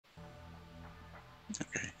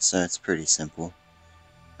Okay, so it's pretty simple.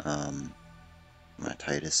 My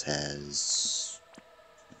Tidus has,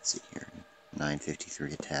 let's see here,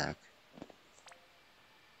 953 attack,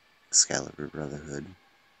 Excalibur Brotherhood.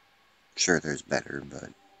 Sure, there's better, but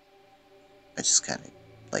I just kind of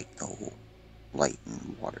like the whole light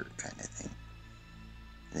and water kind of thing.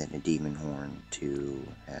 And then a Demon Horn to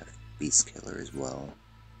have Beast Killer as well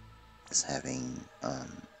as having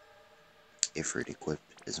Ifrit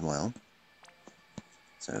equipped as well.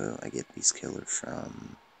 So I get Beast Killer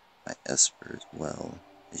from my Esper as well,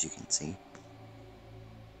 as you can see.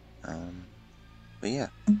 But yeah,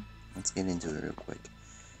 let's get into it real quick.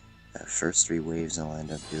 First 3 waves I'll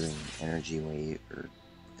end up doing Energy Wave, or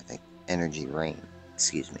I think Energy Rain,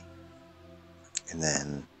 excuse me. And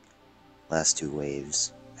then last 2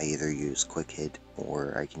 waves I either use Quick Hit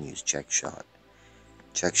or I can use Jecht Shot.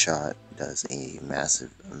 Jecht Shot does a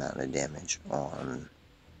massive amount of damage on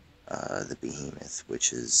the Behemoth,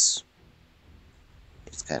 which is,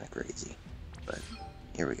 it's kind of crazy, but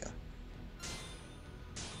here we go.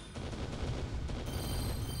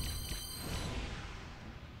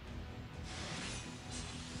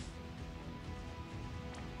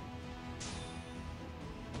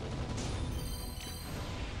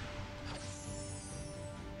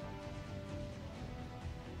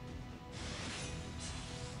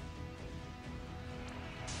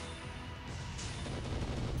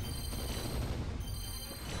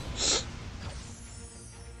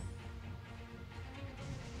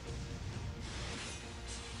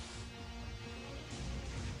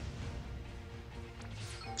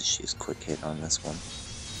 Just use Quick Hit on this one.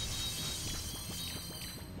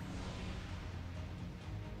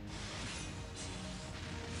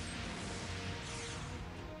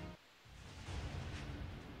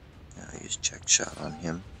 I'll use Jecht Shot on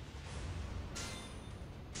him.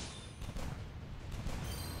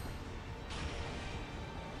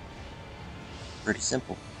 Pretty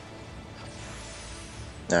simple.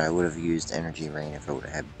 Now I would have used Energy Rain if I would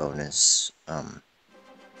have had bonus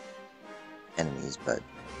enemies, but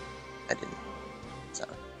I didn't. So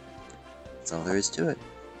that's all there is to it.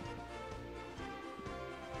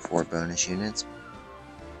 4 bonus units,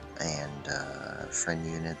 and friend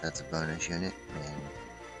unit, that's a bonus unit, and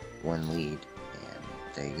 1 lead, and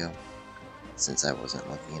there you go. Since I wasn't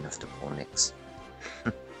lucky enough to pull Nyx.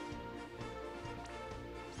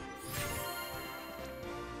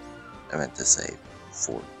 I meant to say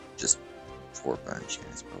 4, just 4 bonus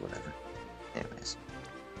units, but whatever. Anyways.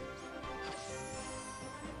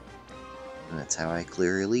 And that's how I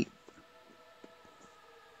clear Elite.